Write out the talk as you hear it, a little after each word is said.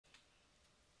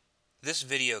This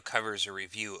video covers a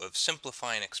review of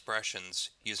simplifying expressions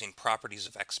using properties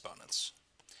of exponents.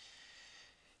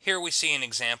 Here we see an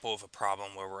example of a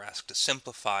problem where we're asked to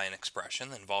simplify an expression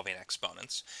involving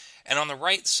exponents. And on the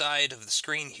right side of the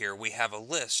screen here, we have a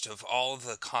list of all of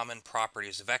the common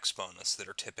properties of exponents that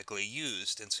are typically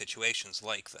used in situations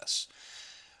like this.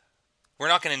 We're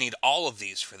not going to need all of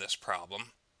these for this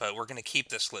problem, but we're going to keep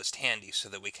this list handy so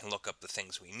that we can look up the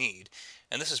things we need.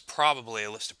 And this is probably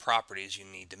a list of properties you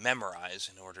need to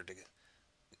memorize in order to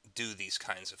do these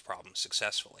kinds of problems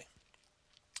successfully.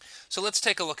 So let's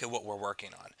take a look at what we're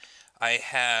working on. I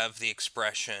have the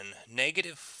expression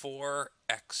negative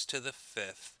 4x to the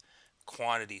fifth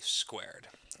quantity squared,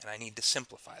 and I need to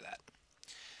simplify that.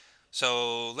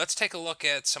 So let's take a look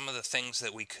at some of the things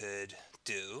that we could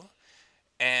do.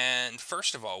 And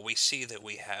first of all, we see that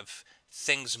we have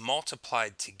things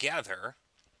multiplied together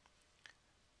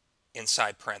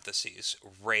inside parentheses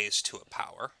raised to a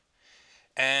power.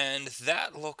 And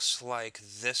that looks like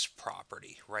this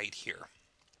property right here.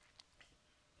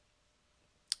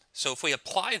 So if we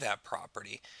apply that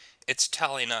property, it's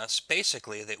telling us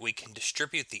basically that we can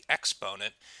distribute the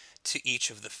exponent to each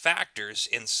of the factors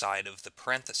inside of the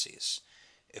parentheses.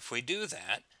 If we do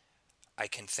that, I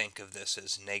can think of this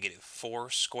as negative 4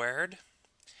 squared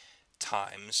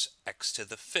times x to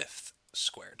the fifth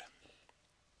squared.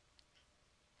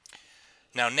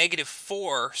 Now negative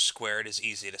 4 squared is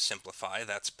easy to simplify.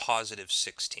 That's positive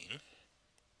 16.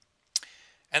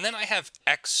 And then I have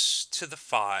x to the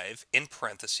 5 in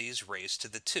parentheses raised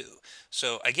to the 2.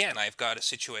 So again, I've got a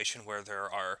situation where there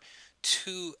are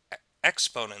two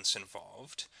exponents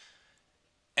involved,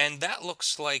 and that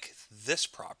looks like this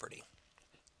property.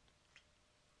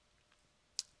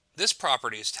 This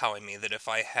property is telling me that if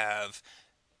I have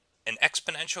an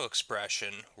exponential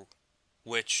expression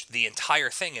which the entire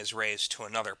thing is raised to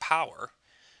another power,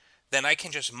 then I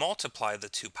can just multiply the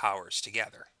two powers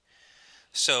together.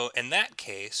 So in that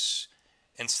case,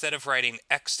 instead of writing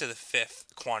x to the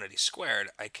fifth quantity squared,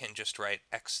 I can just write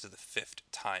x to the fifth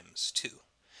times 2.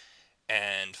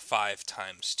 And 5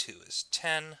 times 2 is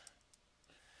 10.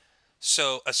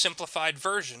 So a simplified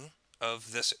version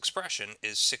of this expression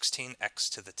is 16x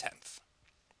to the 10th.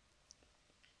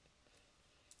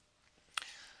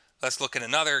 Let's look at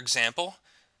another example.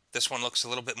 This one looks a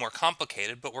little bit more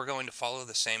complicated, but we're going to follow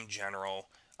the same general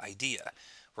idea.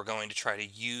 We're going to try to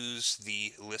use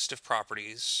the list of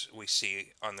properties we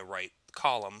see on the right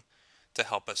column to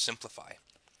help us simplify.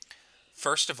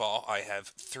 First of all, I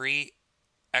have 3x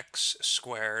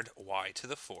squared y to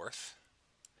the fourth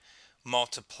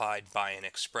multiplied by an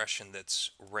expression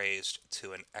that's raised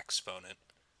to an exponent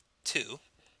 2.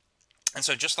 And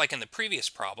so just like in the previous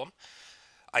problem,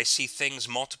 I see things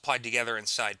multiplied together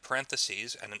inside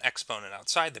parentheses and an exponent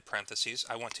outside the parentheses.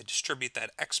 I want to distribute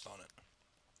that exponent.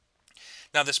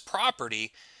 Now this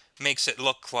property makes it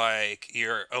look like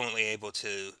you're only able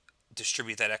to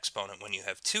distribute that exponent when you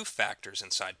have two factors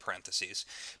inside parentheses.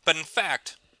 But in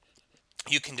fact,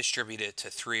 you can distribute it to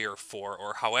 3 or 4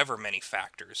 or however many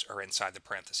factors are inside the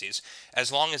parentheses,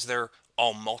 as long as they're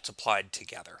all multiplied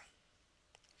together.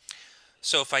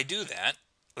 So if I do that,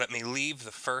 let me leave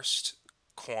the first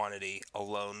quantity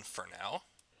alone for now.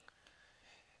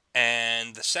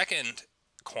 And the second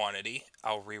quantity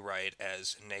I'll rewrite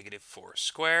as negative 4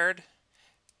 squared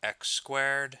x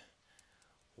squared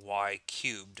y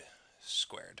cubed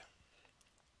squared.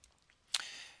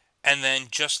 And then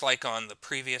just like on the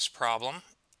previous problem,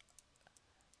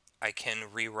 I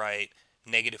can rewrite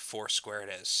negative 4 squared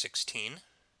as 16.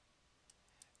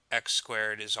 X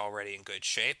squared is already in good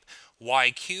shape.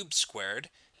 Y cubed squared,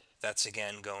 that's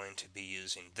again going to be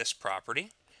using this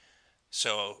property.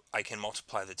 So I can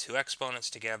multiply the two exponents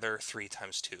together. 3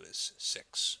 times 2 is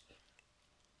 6.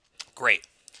 Great.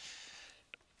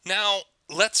 Now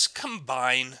let's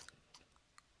combine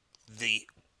the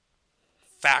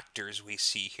factors we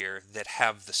see here that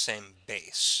have the same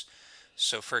base.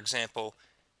 So for example,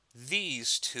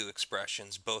 these two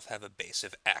expressions both have a base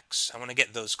of x. I want to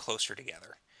get those closer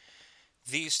together.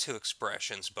 These two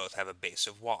expressions both have a base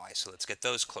of y, so let's get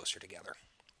those closer together.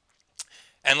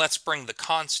 And let's bring the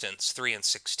constants 3 and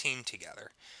 16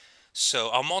 together. So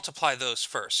I'll multiply those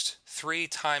first. 3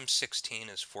 times 16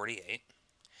 is 48.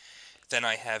 Then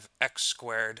I have x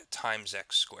squared times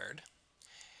x squared.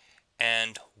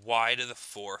 And y to the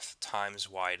fourth times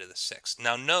y to the sixth.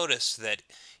 Now notice that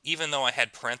even though I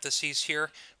had parentheses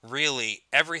here, really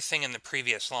everything in the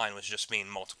previous line was just being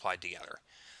multiplied together.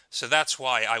 So that's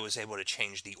why I was able to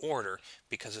change the order,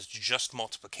 because it's just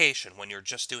multiplication. When you're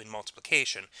just doing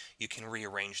multiplication, you can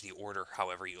rearrange the order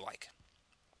however you like.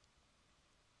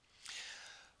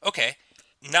 Okay,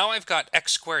 now I've got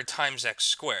x squared times x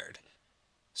squared.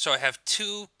 So I have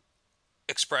two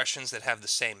expressions that have the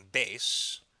same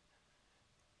base,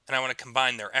 and I want to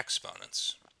combine their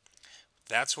exponents.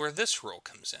 That's where this rule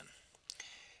comes in.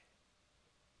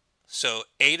 So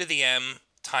a to the m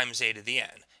times a to the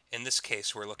n. In this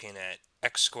case, we're looking at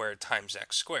x squared times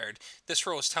x squared. This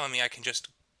rule is telling me I can just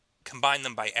combine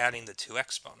them by adding the two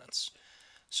exponents.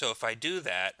 So if I do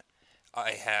that,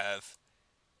 I have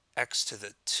x to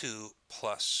the 2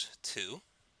 plus 2.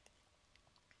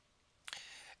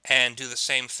 And do the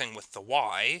same thing with the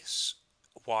y's,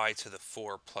 y to the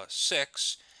 4 plus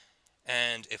 6.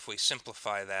 And if we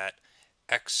simplify that,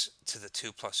 x to the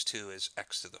 2 plus 2 is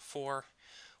x to the 4.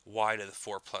 Y to the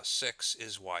 4 plus 6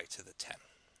 is y to the 10.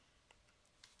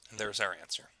 And there's our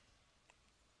answer.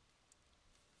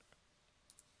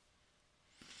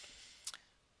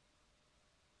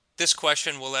 This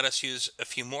question will let us use a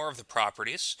few more of the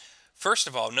properties. First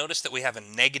of all, notice that we have a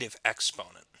negative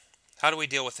exponent. How do we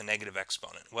deal with a negative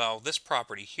exponent? Well, this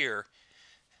property here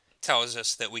tells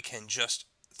us that we can just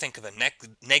think of a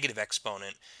negative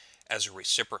exponent as a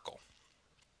reciprocal.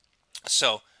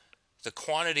 So the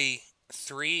quantity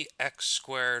 3x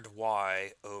squared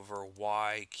y over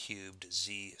y cubed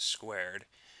z squared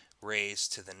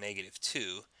raised to the negative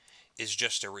 2 is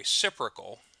just a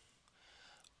reciprocal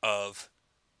of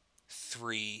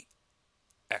 3x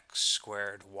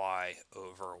squared y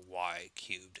over y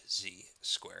cubed z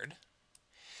squared,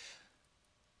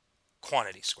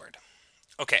 quantity squared.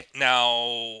 Okay,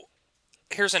 now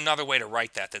here's another way to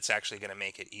write that that's actually going to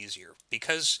make it easier.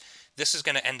 Because this is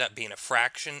going to end up being a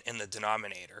fraction in the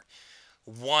denominator,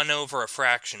 1 over a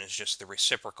fraction is just the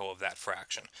reciprocal of that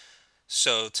fraction.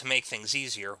 So to make things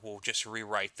easier, we'll just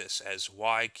rewrite this as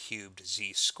y cubed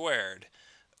z squared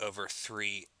over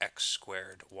 3x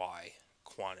squared y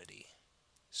quantity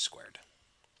squared.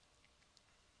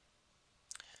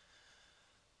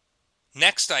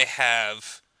 Next, I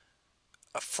have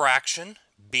a fraction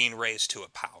being raised to a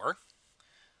power.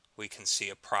 We can see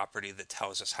a property that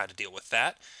tells us how to deal with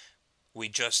that. We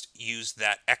just use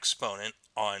that exponent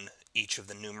on each of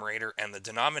the numerator and the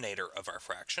denominator of our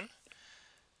fraction.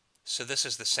 So this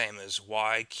is the same as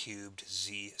y cubed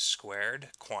z squared,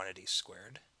 quantity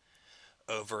squared,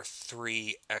 over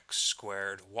 3x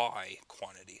squared y,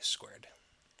 quantity squared.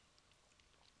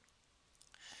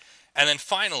 And then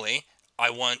finally, I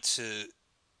want to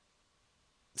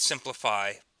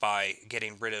simplify by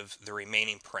getting rid of the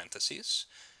remaining parentheses.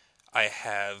 I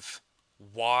have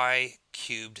y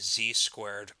cubed z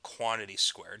squared, quantity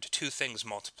squared, two things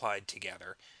multiplied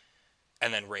together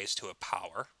and then raised to a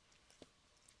power.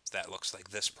 That looks like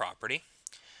this property.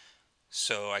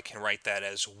 So I can write that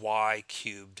as y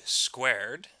cubed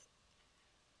squared.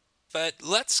 But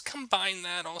let's combine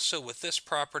that also with this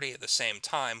property at the same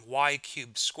time. Y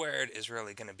cubed squared is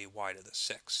really going to be y to the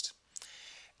 6th.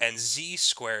 And z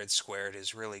squared squared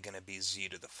is really going to be z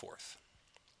to the 4th.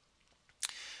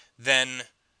 Then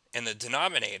in the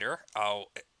denominator,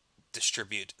 I'll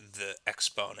distribute the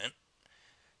exponent.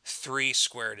 3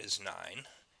 squared is 9.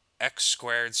 X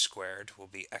squared squared will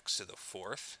be x to the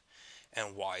 4th.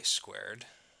 And y squared.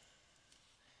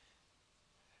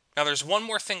 Now there's one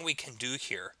more thing we can do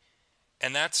here,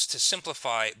 and that's to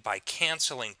simplify by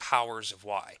canceling powers of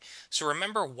y. So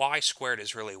remember, y squared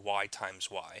is really y times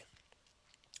y.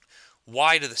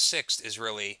 Y to the 6th is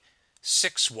really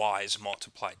 6 y's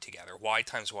multiplied together. Y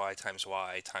times y times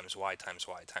y times y times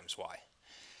y times y.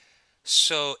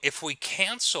 So if we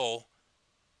cancel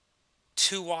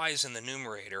 2 y's in the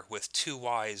numerator with 2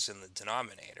 y's in the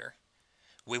denominator,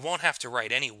 we won't have to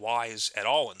write any y's at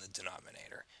all in the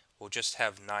denominator. We'll just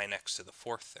have 9x to the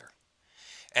 4th there.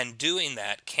 And doing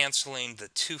that, canceling the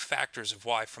 2 factors of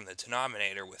y from the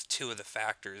denominator with 2 of the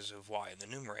factors of y in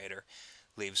the numerator,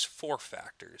 leaves 4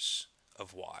 factors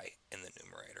of y in the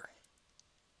numerator.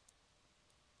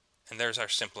 And there's our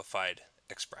simplified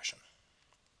expression.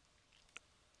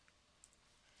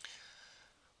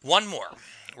 One more.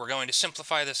 We're going to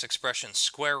simplify this expression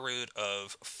square root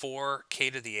of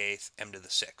 4k to the 8th m to the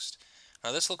 6th.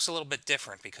 Now this looks a little bit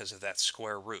different because of that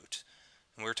square root.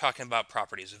 And we were talking about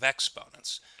properties of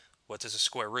exponents. What does a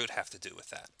square root have to do with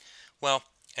that? Well,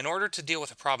 in order to deal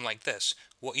with a problem like this,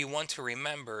 what you want to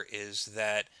remember is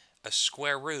that a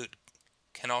square root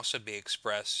can also be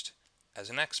expressed as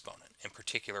an exponent, in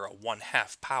particular a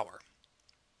 1/2 power.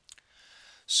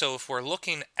 So if we're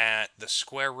looking at the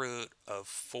square root of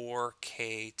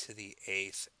 4k to the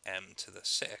 8th m to the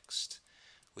 6th,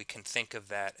 we can think of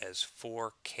that as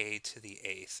 4k to the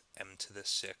 8th m to the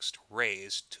 6th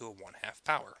raised to a 1/2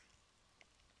 power.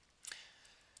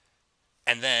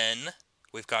 And then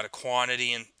we've got a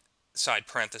quantity inside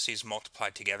parentheses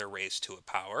multiplied together raised to a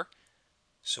power.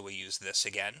 So we use this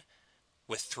again.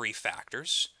 with 3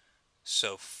 factors.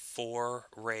 So 4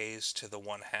 raised to the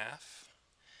 1/2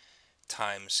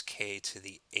 times k to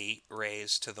the 8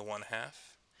 raised to the 1/2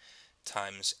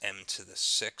 times m to the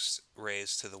 6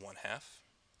 raised to the 1/2.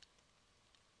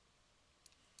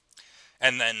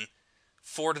 And then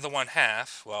 4 to the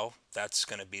 1/2, well, that's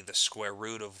going to be the square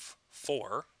root of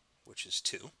 4, which is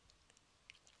 2.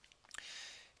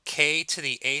 K to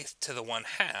the 8th to the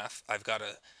 1/2, I've got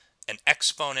an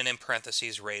exponent in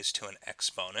parentheses raised to an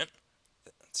exponent.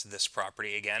 That's this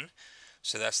property again.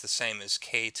 So that's the same as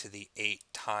k to the 8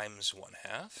 times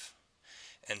 1/2.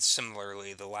 And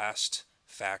similarly, the last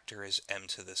factor is m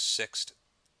to the 6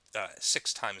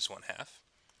 times 1/2.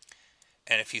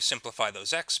 And if you simplify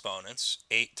those exponents,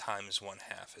 8 times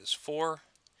 1/2 is 4,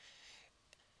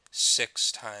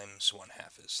 6 times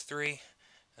 1/2 is 3,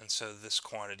 and so this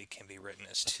quantity can be written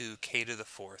as 2k to the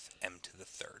 4th m to the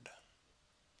 3rd.